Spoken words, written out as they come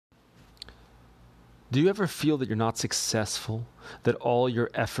Do you ever feel that you're not successful, that all your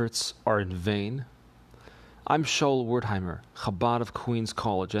efforts are in vain? I'm Shaul Wertheimer, Chabad of Queens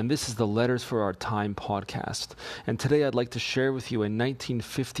College, and this is the Letters for Our Time podcast. And today I'd like to share with you a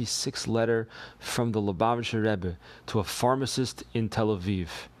 1956 letter from the Lubavitcher Rebbe to a pharmacist in Tel Aviv,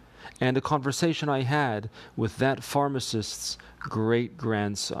 and a conversation I had with that pharmacist's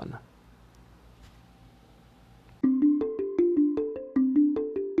great-grandson.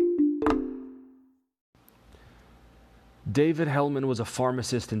 David Hellman was a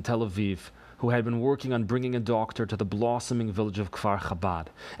pharmacist in Tel Aviv who had been working on bringing a doctor to the blossoming village of Kfar Chabad,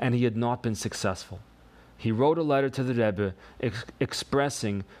 and he had not been successful. He wrote a letter to the Rebbe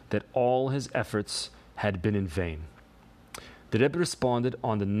expressing that all his efforts had been in vain. The Rebbe responded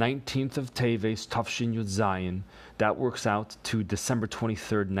on the 19th of Teves, Tafshin Yud Zayin. That works out to December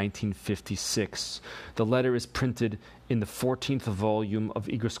 23rd, 1956. The letter is printed in the 14th volume of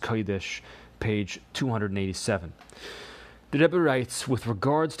Igros Kodesh, page 287. The Rebbe writes, with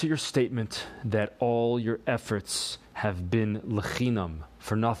regards to your statement that all your efforts have been lechinam,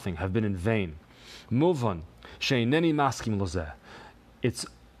 for nothing, have been in vain. Muvan, sheineni maskim lozeh. It's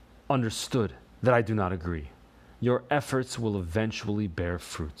understood that I do not agree. Your efforts will eventually bear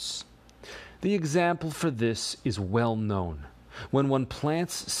fruits. The example for this is well known. When one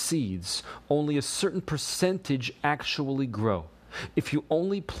plants seeds, only a certain percentage actually grow. If you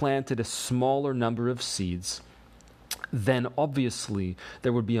only planted a smaller number of seeds, then obviously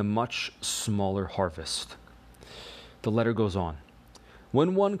there would be a much smaller harvest. The letter goes on.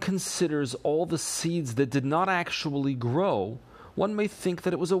 When one considers all the seeds that did not actually grow, one may think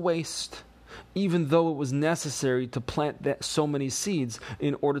that it was a waste, even though it was necessary to plant so many seeds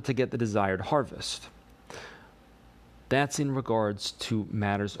in order to get the desired harvest. That's in regards to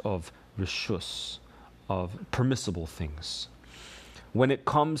matters of reshus, of permissible things. When it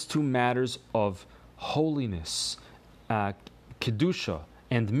comes to matters of holiness, kedusha,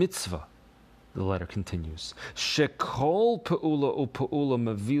 and mitzvah, the letter continues, shekol pe'ula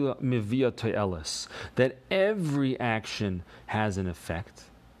u'pe'ula mevia to'eles, that every action has an effect,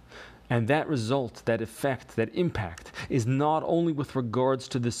 and that result, that effect, that impact, is not only with regards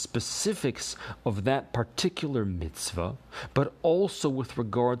to the specifics of that particular mitzvah, but also with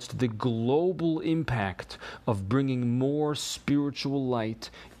regards to the global impact of bringing more spiritual light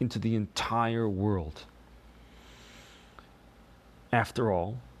into the entire world. After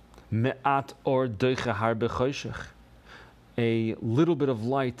all, me'at or doiche harbe choshech. A little bit of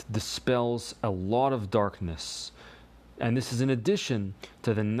light dispels a lot of darkness. And this is in addition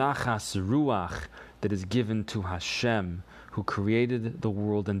to the nachas ruach that is given to Hashem, who created the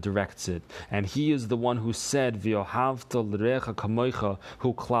world and directs it. And He is the one who said, V'yohavta l'recha kamoicha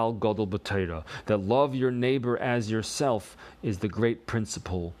hu klal gadol b'Torah, that love your neighbor as yourself is the great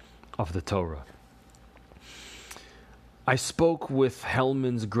principle of the Torah. I spoke with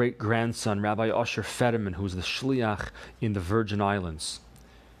Hellman's great-grandson, Rabbi Osher Fetterman, who is the shliach in the Virgin Islands.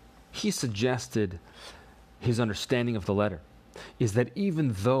 He suggested his understanding of the letter is that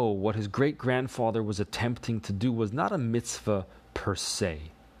even though what his great-grandfather was attempting to do was not a mitzvah per se,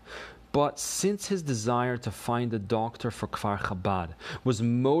 but since his desire to find a doctor for Kfar Chabad was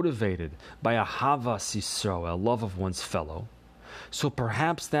motivated by a havas Yisrael, a love of one's fellow, so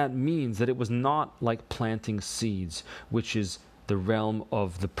perhaps that means that it was not like planting seeds, which is the realm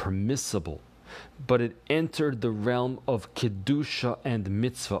of the permissible, but it entered the realm of kedusha and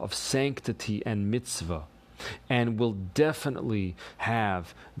mitzvah, of sanctity and mitzvah, and will definitely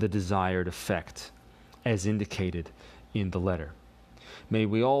have the desired effect, as indicated in the letter. May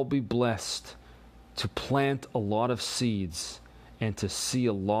we all be blessed to plant a lot of seeds and to see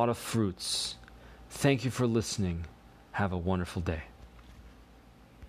a lot of fruits. Thank you for listening. Have a wonderful day.